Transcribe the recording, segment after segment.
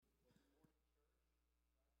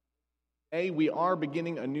Today, we are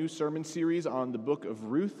beginning a new sermon series on the book of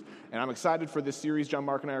Ruth, and I'm excited for this series. John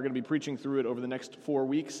Mark and I are going to be preaching through it over the next 4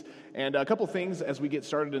 weeks. And a couple things as we get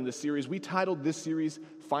started in this series. We titled this series,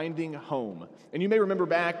 Finding Home. And you may remember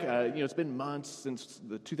back, it's been months since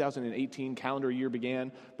the 2018 calendar year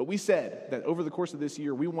began, but we said that over the course of this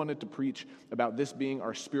year, we wanted to preach about this being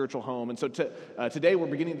our spiritual home. And so today, we're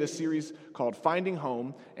beginning this series called Finding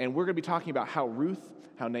Home, and we're going to be talking about how Ruth,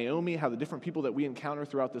 how Naomi, how the different people that we encounter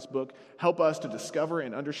throughout this book help us to discover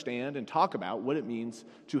and understand and talk about what it means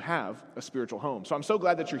to have a spiritual home. So I'm so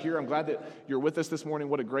glad that you're here. I'm glad that you're with us this morning.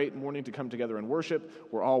 What a great morning to come together and worship.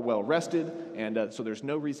 We're all well rested, and so there's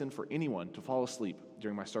no reason for anyone to fall asleep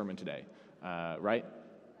during my sermon today, right?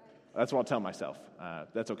 That's what I'll tell myself.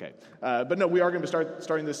 That's okay. But no, we are going to be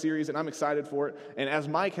starting this series, and I'm excited for it. And as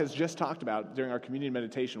Mike has just talked about during our communion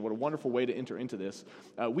meditation, what a wonderful way to enter into this,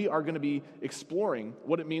 we are going to be exploring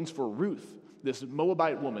what it means for Ruth, this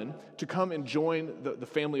Moabite woman, to come and join the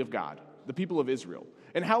family of God, the people of Israel.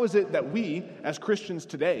 And how is it that we, as Christians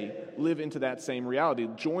today, live into that same reality,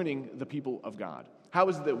 joining the people of God? How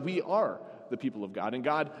is it that we are the people of God? And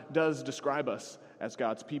God does describe us as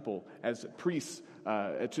God's people, as priests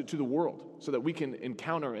to the world, so that we can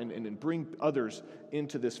encounter and bring others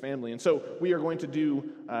into this family. And so we are going to do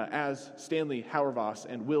as Stanley Hauerwas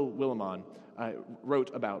and Will Willimon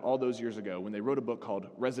wrote about all those years ago when they wrote a book called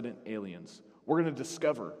Resident Aliens. We're going to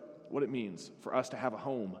discover what it means for us to have a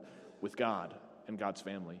home with God and God's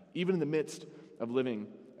family, even in the midst of living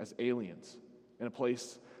as aliens in a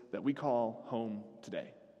place that we call home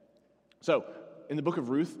today. So, in the book of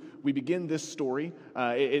Ruth, we begin this story.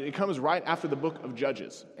 It comes right after the book of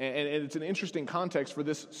Judges. And it's an interesting context for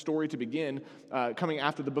this story to begin coming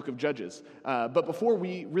after the book of Judges. But before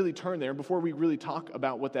we really turn there, before we really talk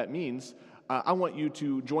about what that means, I want you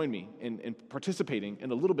to join me in participating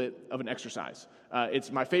in a little bit of an exercise.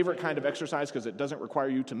 It's my favorite kind of exercise because it doesn't require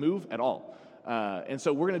you to move at all. And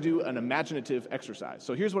so we're going to do an imaginative exercise.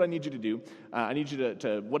 So here's what I need you to do. I need you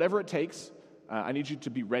to whatever it takes, I need you to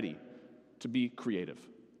be ready to be creative.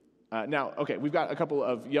 Now, okay, we've got a couple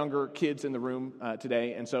of younger kids in the room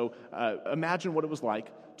today, and so imagine what it was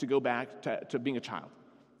like to go back to being a child,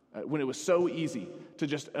 when it was so easy to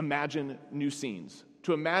just imagine new scenes,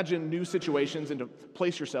 to imagine new situations, and to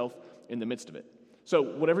place yourself in the midst of it. So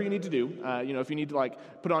whatever you need to do, if you need to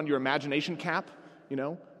put on your imagination cap,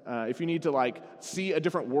 if you need to see a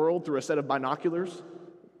different world through a set of binoculars,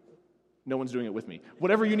 no one's doing it with me.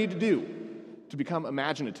 Whatever you need to do to become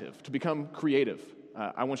imaginative, to become creative,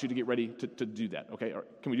 I want you to get ready to do that, okay?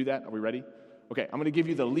 Can we do that? Are we ready? Okay, I'm going to give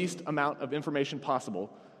you the least amount of information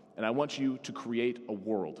possible, and I want you to create a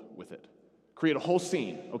world with it. Create a whole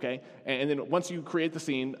scene, okay? And then once you create the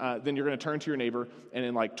scene, then you're going to turn to your neighbor, and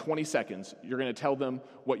in 20 seconds, you're going to tell them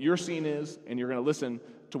what your scene is, and you're going to listen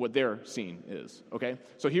to what their scene is, okay?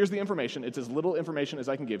 So here's the information. It's as little information as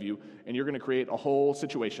I can give you, and you're going to create a whole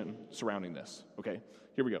situation surrounding this, okay?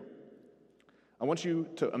 Here we go. I want you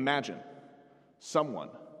to imagine someone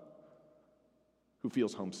who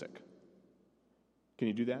feels homesick. Can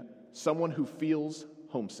you do that? Someone who feels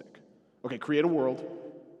homesick. Okay, create a world.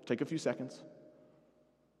 Take a few seconds.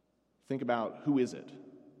 Think about who is it?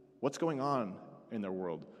 What's going on in their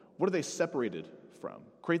world? What are they separated from?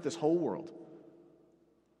 Create this whole world.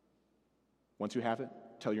 Once you have it,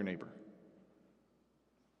 tell your neighbor.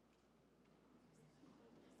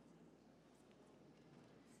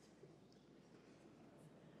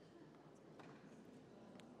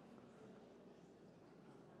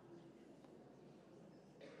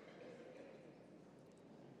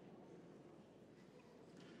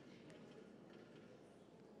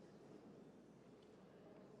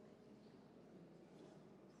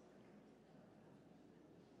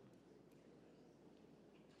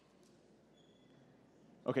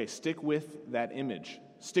 Okay, stick with that image.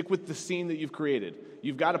 Stick with the scene that you've created.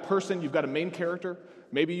 You've got a person, you've got a main character.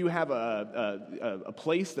 Maybe you have a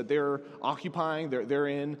place that they're occupying. They're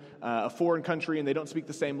in a foreign country and they don't speak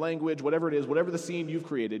the same language. Whatever it is, whatever the scene you've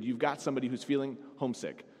created, you've got somebody who's feeling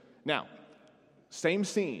homesick. Now, same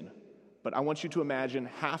scene, but I want you to imagine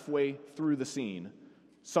halfway through the scene,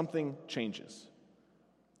 something changes.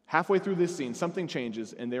 Halfway through this scene, something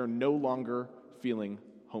changes and they're no longer feeling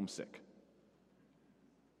homesick.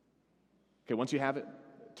 Okay, once you have it,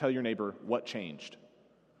 tell your neighbor what changed.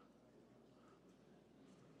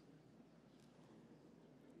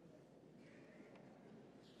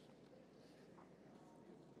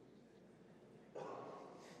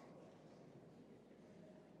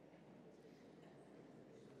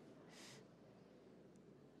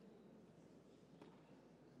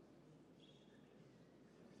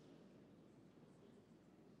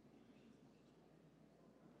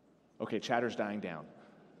 Okay, chatter's dying down.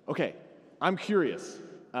 Okay, I'm curious.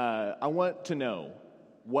 I want to know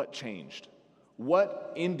what changed.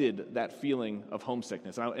 What ended that feeling of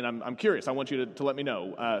homesickness? And I'm curious. I want you to let me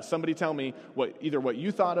know. Somebody tell me either what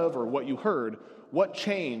you thought of or what you heard. What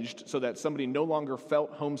changed so that somebody no longer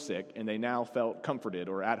felt homesick and they now felt comforted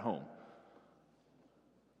or at home?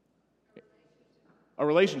 A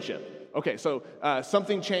relationship. Okay, so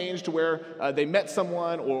something changed to where they met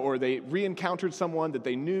someone or they re-encountered someone that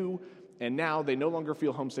they knew, and now they no longer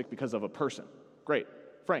feel homesick because of a person. Great.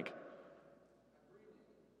 Frank?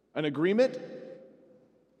 An agreement?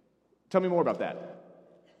 Tell me more about that.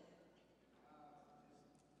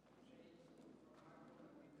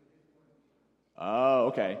 Oh,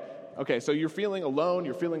 okay. Okay, so you're feeling alone,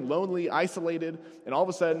 you're feeling lonely, isolated, and all of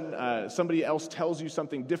a sudden somebody else tells you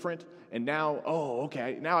something different, and now,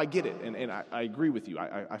 now I get it, and I agree with you.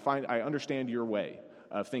 I understand your way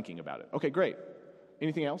of thinking about it. Okay, great.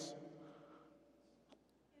 Anything else?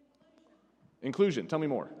 Inclusion. Tell me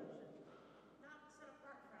more. Not set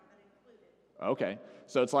apart from, but included. Okay,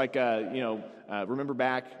 so it's like, remember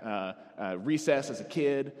back recess as a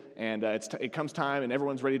kid, and it comes time, and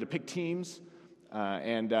everyone's ready to pick teams.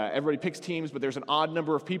 And everybody picks teams, but there's an odd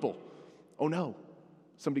number of people. Oh no,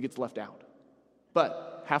 somebody gets left out.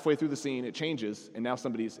 But halfway through the scene, it changes, and now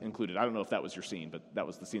somebody's included. I don't know if that was your scene, but that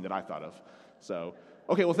was the scene that I thought of. So,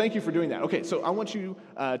 okay, well, thank you for doing that. Okay, so I want you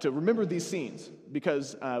to remember these scenes,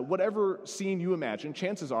 because whatever scene you imagine,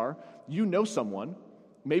 chances are you know someone,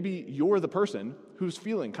 maybe you're the person who's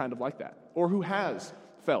feeling kind of like that, or who has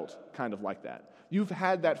felt kind of like that. You've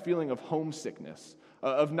had that feeling of homesickness,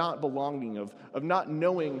 of not belonging, of not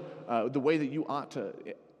knowing the way that you ought to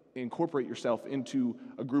incorporate yourself into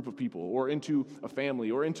a group of people or into a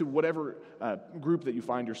family or into whatever group that you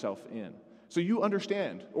find yourself in. So you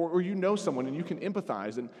understand, or you know someone, and you can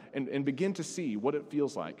empathize and begin to see what it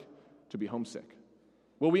feels like to be homesick.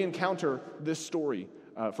 Well, we encounter this story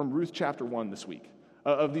from Ruth chapter 1 this week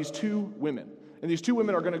of these two women. And these two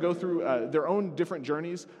women are going to go through their own different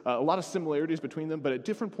journeys, a lot of similarities between them, but at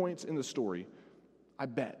different points in the story, I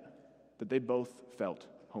bet that they both felt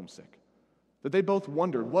homesick, that they both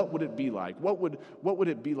wondered, what would it be like? What would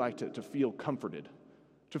it be like to feel comforted,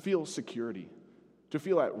 to feel security, to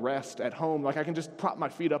feel at rest, at home, like I can just prop my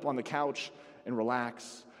feet up on the couch and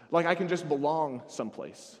relax, like I can just belong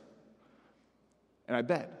someplace. And I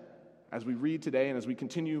bet, as we read today and as we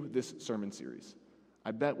continue this sermon series, I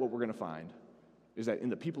bet what we're going to find is that in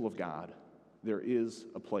the people of God, there is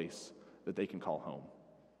a place that they can call home.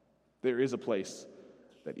 There is a place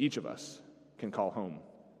that each of us can call home.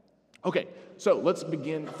 Okay, so let's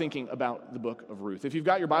begin thinking about the book of Ruth. If you've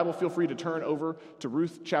got your Bible, feel free to turn over to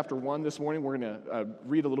Ruth chapter 1 this morning. We're going to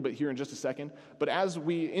read a little bit here in just a second. But as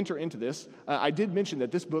we enter into this, I did mention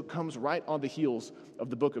that this book comes right on the heels of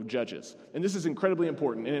the book of Judges. And this is incredibly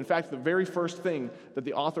important. And in fact, the very first thing that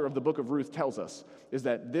the author of the book of Ruth tells us is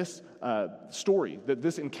that this story, that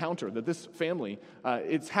this encounter, that this family,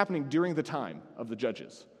 it's happening during the time of the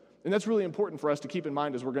Judges. And that's really important for us to keep in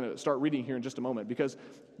mind as we're going to start reading here in just a moment, because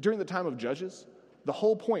during the time of Judges, the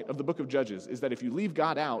whole point of the book of Judges is that if you leave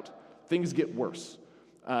God out, things get worse.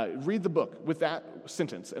 Read the book with that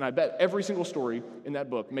sentence, and I bet every single story in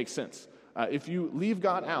that book makes sense. If you leave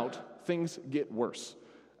God out, things get worse.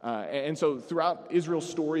 And so throughout Israel's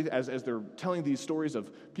story, as they're telling these stories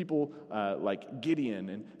of people like Gideon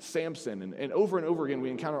and Samson, and over again,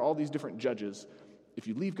 we encounter all these different judges. If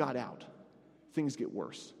you leave God out, things get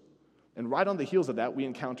worse. And right on the heels of that, we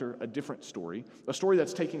encounter a different story, a story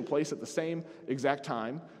that's taking place at the same exact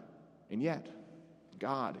time, and yet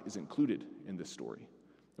God is included in this story.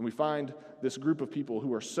 And we find this group of people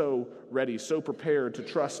who are so ready, so prepared to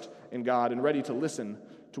trust in God and ready to listen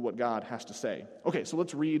to what God has to say. Okay, so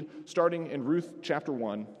let's read, starting in Ruth chapter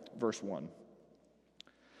 1, verse 1.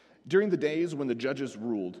 During the days when the judges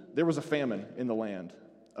ruled, there was a famine in the land.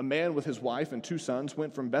 A man with his wife and 2 sons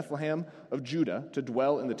went from Bethlehem of Judah to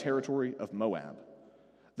dwell in the territory of Moab.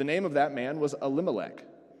 The name of that man was Elimelech.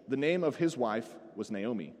 The name of his wife was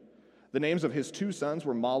Naomi. The names of his 2 sons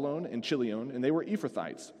were Mahlon and Chilion, and they were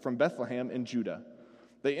Ephrathites from Bethlehem in Judah.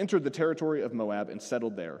 They entered the territory of Moab and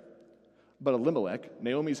settled there. But Elimelech,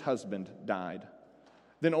 Naomi's husband, died.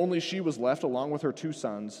 Then only she was left along with her 2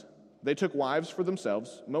 sons. They took wives for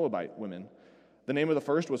themselves, Moabite women. The name of the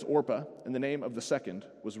first was Orpah, and the name of the second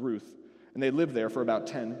was Ruth, and they lived there for about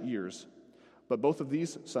 10 years. But both of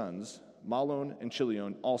these sons, Mahlon and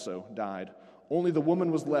Chilion, also died. Only the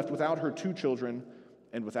woman was left without her 2 children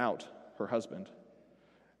and without her husband.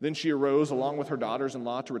 Then she arose along with her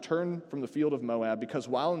daughters-in-law to return from the field of Moab, because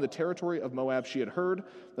while in the territory of Moab she had heard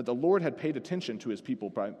that the Lord had paid attention to his people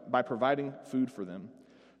by providing food for them.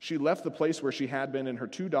 She left the place where she had been, and her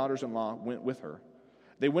 2 daughters-in-law went with her.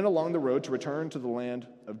 They went along the road to return to the land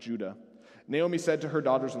of Judah. Naomi said to her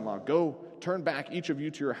daughters-in-law, "Go, turn back each of you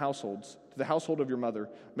to your households, to the household of your mother.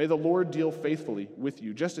 May the Lord deal faithfully with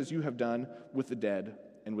you, just as you have done with the dead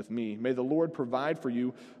and with me. May the Lord provide for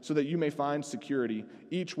you so that you may find security,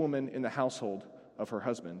 each woman in the household of her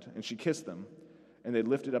husband." And she kissed them, and they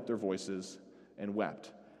lifted up their voices and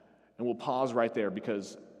wept. And we'll pause right there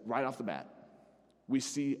because right off the bat, we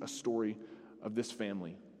see a story of this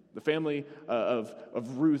family. The family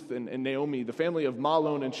of Ruth and Naomi, the family of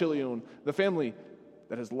Mahlon and Chilion, the family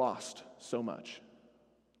that has lost so much.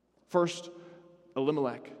 First,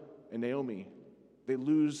 Elimelech and Naomi, they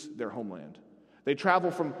lose their homeland. They travel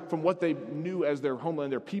from what they knew as their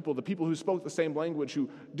homeland, their people, the people who spoke the same language, who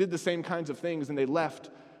did the same kinds of things, and they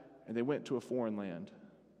left and they went to a foreign land.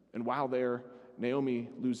 And while there, Naomi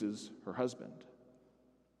loses her husband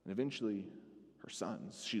and eventually her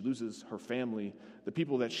sons. She loses her family, the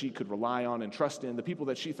people that she could rely on and trust in, the people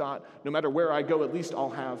that she thought, no matter where I go, at least I'll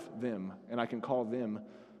have them, and I can call them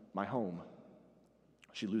my home.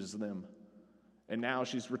 She loses them. And now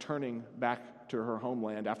she's returning back to her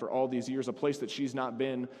homeland after all these years, a place that she's not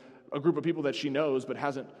been, a group of people that she knows but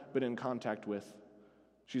hasn't been in contact with.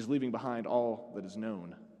 She's leaving behind all that is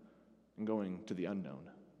known and going to the unknown.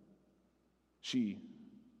 She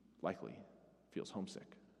likely feels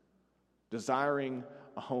homesick, desiring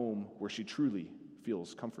a home where she truly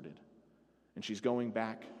feels comforted. And she's going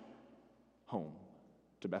back home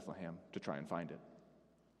to Bethlehem to try and find it.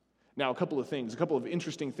 Now, a couple of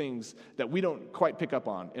interesting things that we don't quite pick up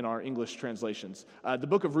on in our English translations. The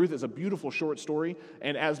book of Ruth is a beautiful short story,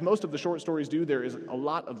 and as most of the short stories do, there is a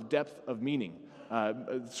lot of depth of meaning.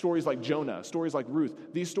 Stories like Jonah, stories like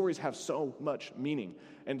Ruth, these stories have so much meaning.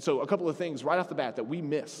 And so a couple of things right off the bat that we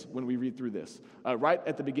miss when we read through this. Right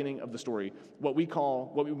at the beginning of the story, what we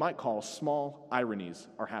might call small ironies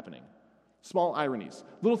are happening. Small ironies,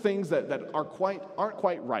 little things that aren't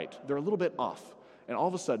quite right. They're a little bit off. And all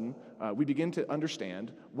of a sudden, we begin to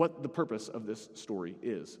understand what the purpose of this story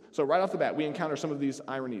is. So right off the bat, we encounter some of these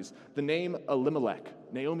ironies. The name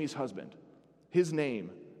Elimelech, Naomi's husband, his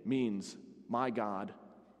name means, "My God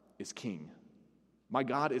is king." My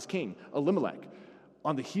God is king. Elimelech,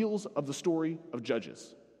 on the heels of the story of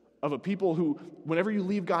Judges, of a people who, whenever you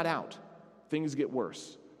leave God out, things get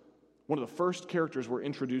worse. One of the first characters we're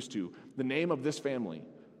introduced to, the name of this family,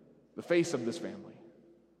 the face of this family,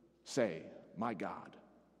 say, "My God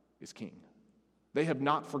is king." They have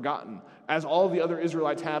not forgotten, as all the other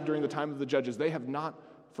Israelites have during the time of the Judges, they have not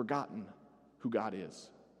forgotten who God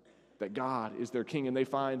is, that God is their king, and they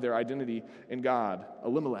find their identity in God.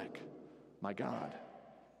 Elimelech, my God,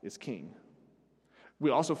 is king. We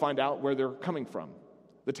also find out where they're coming from,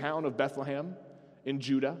 the town of Bethlehem in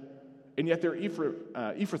Judah, and yet they're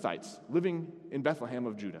Ephrathites living in Bethlehem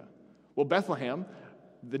of Judah. Well, Bethlehem,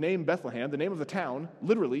 the name of the town,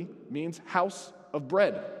 literally means house of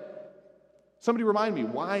bread. Somebody remind me,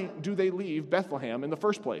 why do they leave Bethlehem in the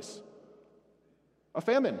first place? A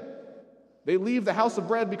famine. They leave the house of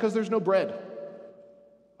bread because there's no bread.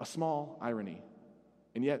 A small irony.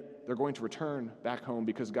 And yet they're going to return back home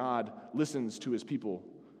because God listens to his people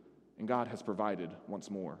and God has provided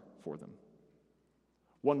once more for them.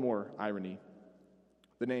 One more irony.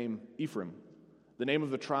 The name Ephraim, the name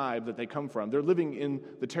of the tribe that they come from. They're living in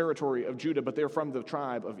the territory of Judah, but they're from the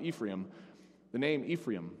tribe of Ephraim. The name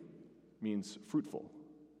Ephraim means fruitful.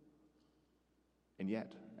 And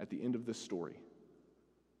yet, at the end of this story,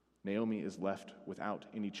 Naomi is left without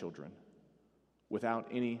any children, without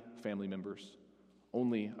any family members,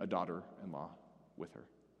 only a daughter-in-law with her.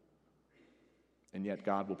 And yet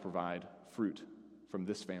God will provide fruit from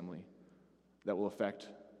this family that will affect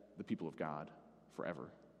the people of God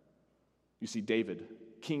forever. You see, David,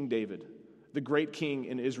 King David, the great king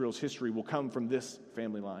in Israel's history, will come from this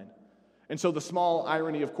family line. And so the small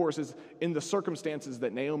irony, of course, is in the circumstances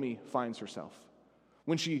that Naomi finds herself.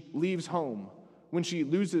 When she leaves home, when she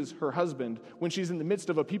loses her husband, when she's in the midst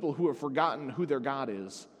of a people who have forgotten who their God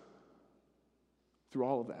is, through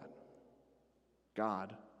all of that,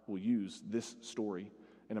 God will use this story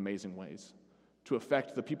in amazing ways to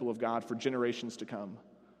affect the people of God for generations to come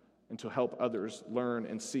and to help others learn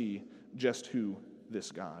and see just who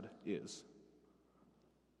this God is.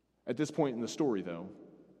 At this point in the story, though,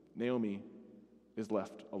 Naomi is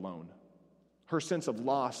left alone. Her sense of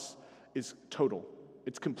loss is total.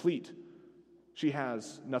 It's complete. She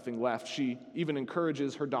has nothing left. She even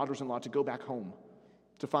encourages her daughters-in-law to go back home,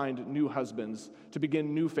 to find new husbands, to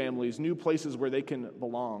begin new families, new places where they can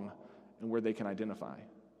belong and where they can identify.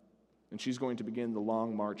 And she's going to begin the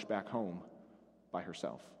long march back home by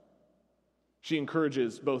herself. She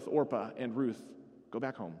encourages both Orpah and Ruth, go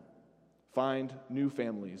back home, find new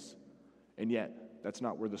families. And yet, that's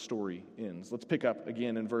not where the story ends. Let's pick up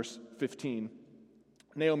again in verse 15.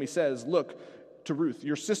 Naomi says, look to Ruth,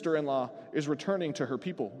 your sister-in-law is returning to her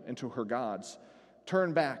people and to her gods.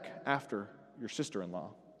 Turn back after your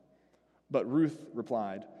sister-in-law. But Ruth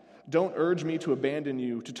replied, don't urge me to abandon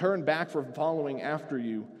you, to turn back from following after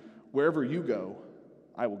you. Wherever you go,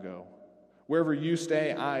 I will go. Wherever you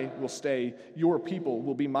stay, I will stay. Your people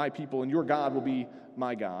will be my people, and your God will be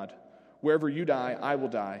my God. Wherever you die, I will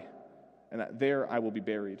die, and there I will be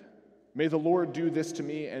buried. May the Lord do this to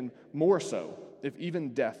me, and more so, if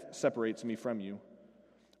even death separates me from you.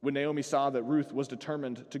 When Naomi saw that Ruth was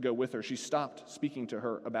determined to go with her, she stopped speaking to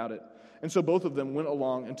her about it. And so both of them went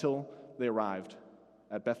along until they arrived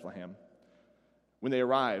at Bethlehem. When they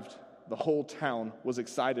arrived, the whole town was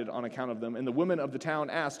excited on account of them, and the women of the town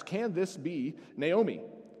asked, can this be Naomi?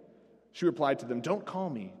 She replied to them, don't call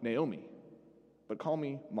me Naomi, but call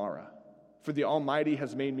me Mara, for the Almighty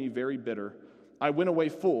has made me very bitter. I went away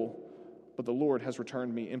full, but the Lord has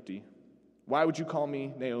returned me empty. Why would you call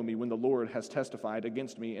me Naomi when the Lord has testified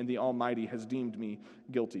against me and the Almighty has deemed me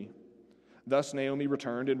guilty? Thus Naomi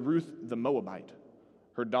returned, and Ruth the Moabite,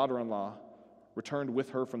 her daughter-in-law, returned with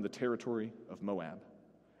her from the territory of Moab.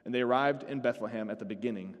 And they arrived in Bethlehem at the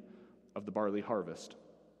beginning of the barley harvest.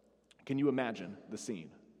 Can you imagine the scene?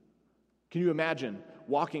 Can you imagine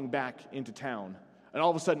walking back into town, and all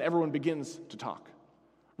of a sudden everyone begins to talk?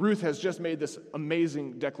 Ruth has just made this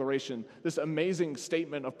amazing declaration, this amazing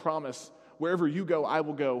statement of promise. Wherever you go, I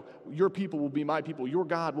will go. Your people will be my people. Your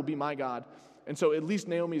God will be my God. And so at least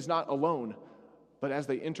Naomi is not alone. But as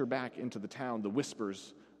they enter back into the town, the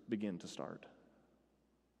whispers begin to start.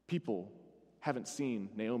 People haven't seen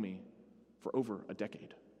Naomi for over a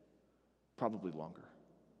decade, probably longer.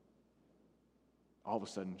 All of a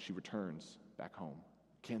sudden, she returns back home.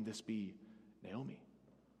 Can this be Naomi?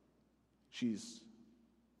 She's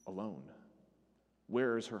alone.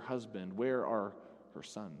 Where is her husband? Where are her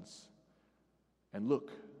sons? And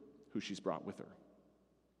look who she's brought with her.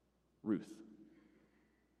 Ruth,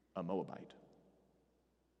 a Moabite.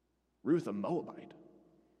 Ruth, a Moabite.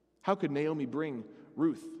 How could Naomi bring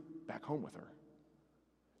Ruth back home with her?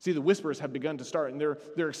 See, the whispers have begun to start, and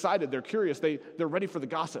they're excited, they're curious, they're ready for the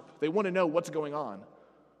gossip. They want to know what's going on.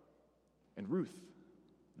 And Ruth,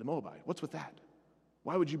 the Moabite, what's with that?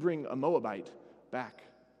 Why would you bring a Moabite back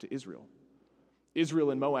to Israel? Israel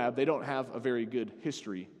and Moab, they don't have a very good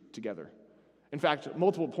history together. In fact,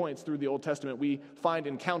 multiple points through the Old Testament, we find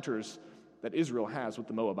encounters that Israel has with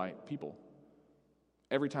the Moabite people.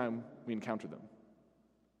 Every time we encounter them,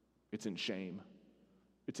 it's in shame,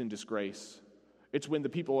 it's in disgrace. It's when the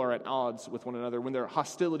people are at odds with one another, when their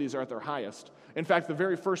hostilities are at their highest. In fact, the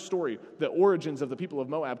very first story, the origins of the people of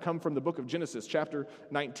Moab, come from the book of Genesis, chapter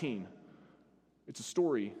 19. It's a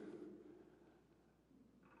story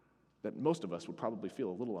that most of us would probably feel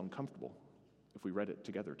a little uncomfortable if we read it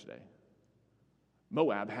together today.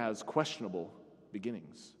 Moab has questionable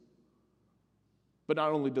beginnings. But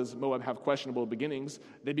not only does Moab have questionable beginnings,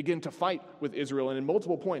 they begin to fight with Israel. And in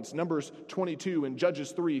multiple points, Numbers 22 and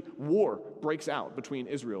Judges 3, war breaks out between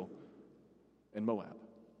Israel and Moab.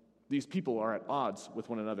 These people are at odds with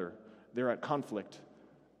one another. They're at conflict.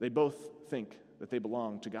 They both think that they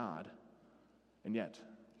belong to God. And yet,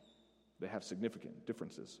 they have significant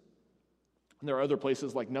differences. And there are other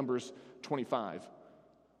places like Numbers 25,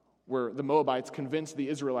 where the Moabites convinced the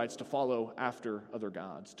Israelites to follow after other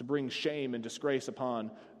gods, to bring shame and disgrace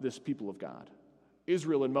upon this people of God.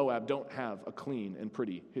 Israel and Moab don't have a clean and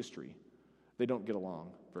pretty history. They don't get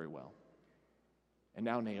along very well. And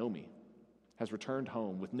now Naomi has returned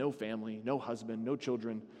home with no family, no husband, no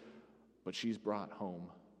children, but she's brought home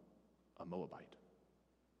a Moabite.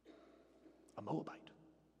 A Moabite.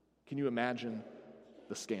 Can you imagine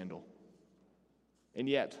the scandal? And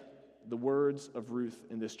yet, the words of Ruth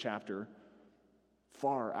in this chapter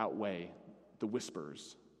far outweigh the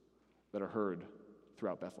whispers that are heard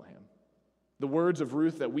throughout Bethlehem. The words of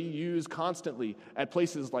Ruth that we use constantly at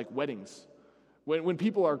places like weddings. When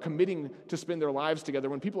people are committing to spend their lives together,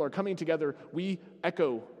 when people are coming together, we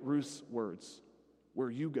echo Ruth's words. Where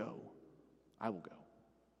you go, I will go.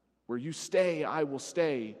 Where you stay, I will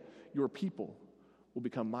stay. Your people will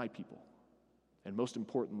become my people. And most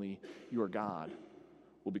importantly, your God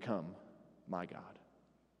will become my God.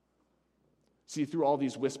 See, through all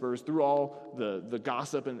these whispers, through all the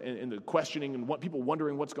gossip and the questioning and what people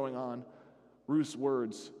wondering what's going on, Ruth's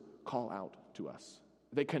words call out to us.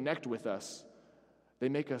 They connect with us. They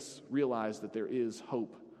make us realize that there is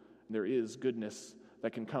hope and there is goodness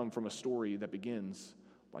that can come from a story that begins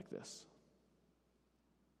like this.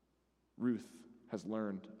 Ruth has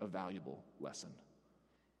learned a valuable lesson,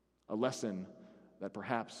 a lesson that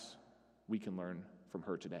perhaps we can learn from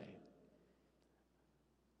her today.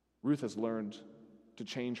 Ruth has learned to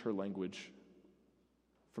change her language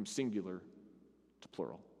from singular to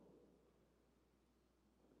plural.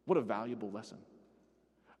 What a valuable lesson.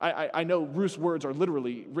 I know Ruth's words are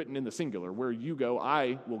literally written in the singular. Where you go,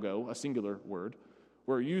 I will go, a singular word.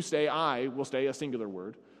 Where you stay, I will stay, a singular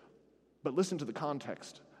word. But listen to the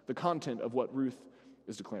context, the content of what Ruth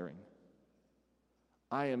is declaring.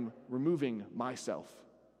 I am removing myself,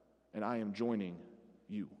 and I am joining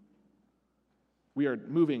you. We are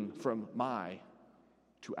moving from my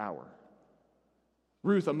to our.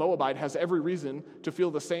 Ruth, a Moabite, has every reason to feel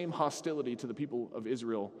the same hostility to the people of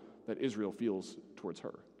Israel that Israel feels towards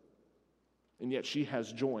her. And yet she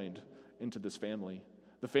has joined into this family,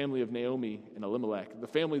 the family of Naomi and Elimelech, the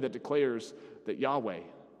family that declares that Yahweh,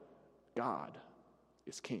 God,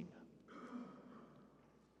 is king.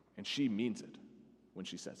 And she means it when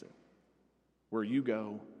she says it. Where you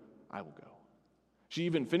go, I will go. She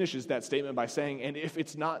even finishes that statement by saying, and if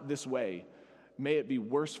it's not this way, may it be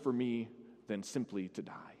worse for me than simply to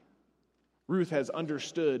die. Ruth has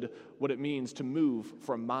understood what it means to move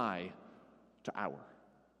from my to our.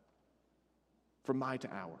 From my to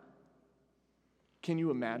our. Can you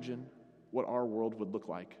imagine what our world would look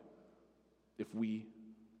like if we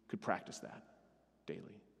could practice that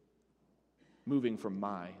daily? Moving from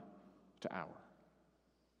my to our.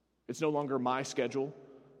 It's no longer my schedule.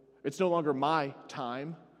 It's no longer my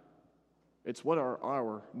time. It's what are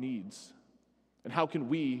our needs? And how can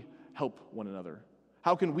we help one another?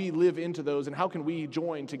 How can we live into those, and how can we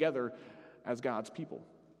join together as God's people?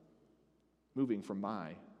 Moving from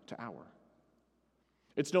my to our.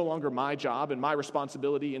 It's no longer my job and my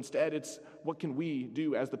responsibility. Instead, it's what can we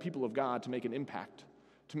do as the people of God to make an impact,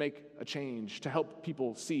 to make a change, to help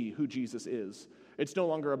people see who Jesus is. It's no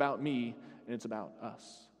longer about me, and it's about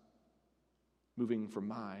us. Moving from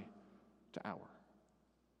my to our.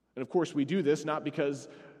 And of course, we do this not because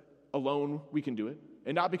alone we can do it,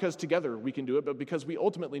 and not because together we can do it, but because we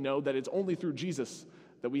ultimately know that it's only through Jesus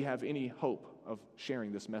that we have any hope of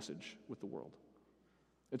sharing this message with the world.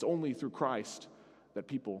 It's only through Christ that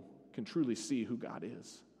people can truly see who God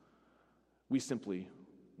is. We simply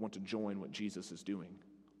want to join what Jesus is doing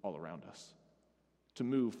all around us, to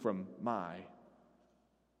move from my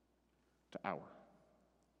to our.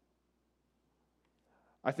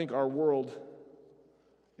 I think our world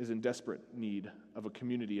is in desperate need of a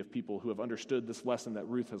community of people who have understood this lesson that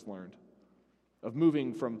Ruth has learned, of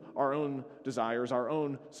moving from our own desires, our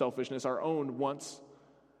own selfishness, our own wants,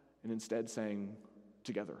 and instead saying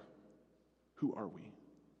together, who are we?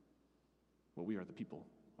 Well, we are the people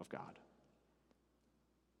of God.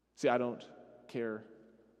 See, I don't care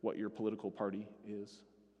what your political party is,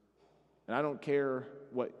 and I don't care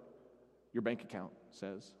what your bank account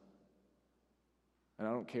says, and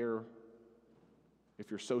I don't care if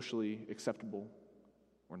you're socially acceptable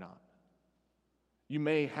or not. You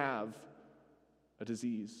may have a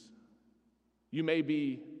disease. You may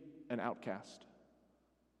be an outcast.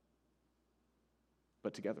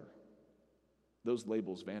 But together, those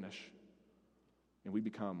labels vanish, and we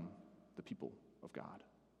become the people of God.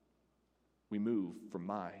 We move from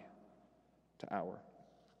my to our.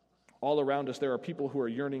 All around us, there are people who are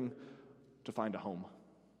yearning to find a home,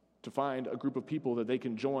 to find a group of people that they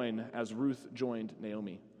can join as Ruth joined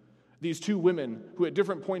Naomi. These two women who at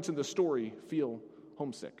different points in the story feel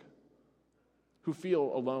homesick, who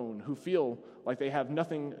feel alone, who feel like they have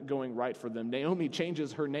nothing going right for them. Naomi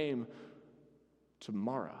changes her name to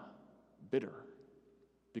Mara, bitter,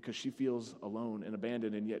 because she feels alone and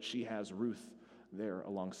abandoned, and yet she has Ruth there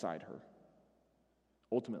alongside her.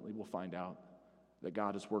 Ultimately, we'll find out that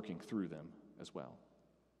God is working through them as well,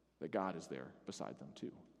 that God is there beside them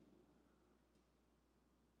too.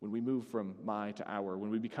 When we move from my to our, when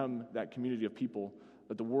we become that community of people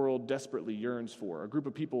that the world desperately yearns for, a group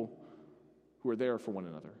of people who are there for one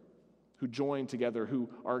another, who join together, who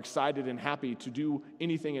are excited and happy to do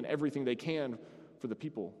anything and everything they can for the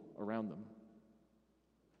people around them.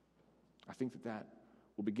 I think that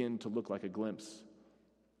will begin to look like a glimpse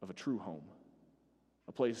of a true home,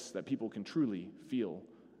 a place that people can truly feel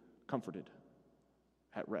comforted,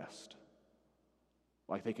 at rest,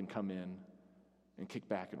 like they can come in and kick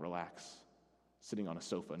back and relax, sitting on a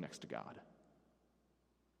sofa next to God.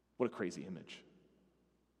 What a crazy image.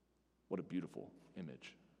 What a beautiful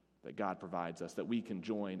image that God provides us, that we can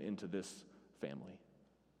join into this family,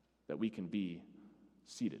 that we can be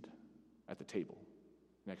seated at the table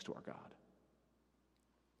next to our God.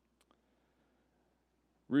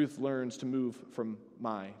 Ruth learns to move from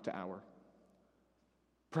my to our.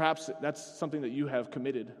 Perhaps that's something that you have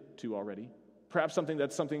committed to already. Perhaps something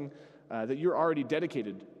that you're already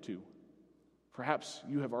dedicated to. Perhaps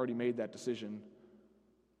you have already made that decision.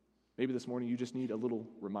 Maybe this morning you just need a little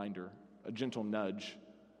reminder, a gentle nudge,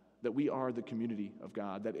 that we are the community of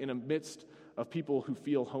God, that in the midst of people who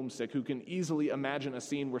feel homesick, who can easily imagine a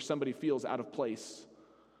scene where somebody feels out of place,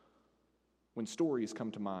 when stories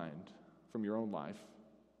come to mind from your own life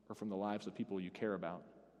or from the lives of people you care about,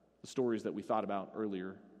 the stories that we thought about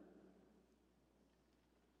earlier,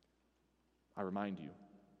 I remind you,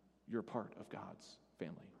 you're a part of God's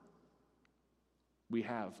family. We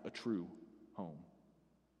have a true home.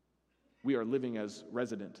 We are living as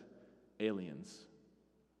resident aliens,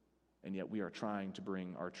 and yet we are trying to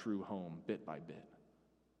bring our true home bit by bit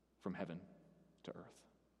from heaven to earth.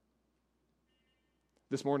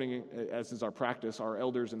 This morning, as is our practice, our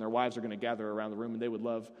elders and their wives are going to gather around the room, and they would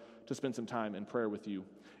love to spend some time in prayer with you.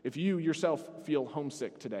 If you yourself feel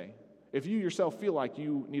homesick today, if you yourself feel like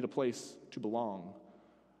you need a place to belong,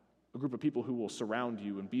 a group of people who will surround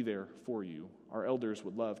you and be there for you, our elders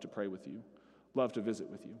would love to pray with you, love to visit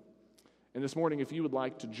with you. And this morning, if you would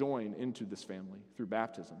like to join into this family through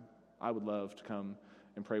baptism, I would love to come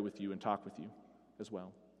and pray with you and talk with you as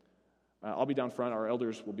well. I'll be down front. Our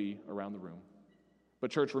elders will be around the room.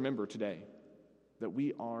 But church, remember today that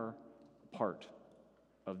we are part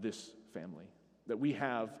of this family, that we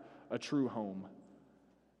have a true home,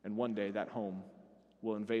 and one day that home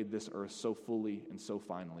will invade this earth so fully and so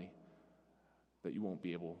finally that you won't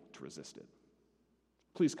be able to resist it.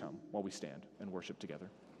 Please come while we stand and worship together.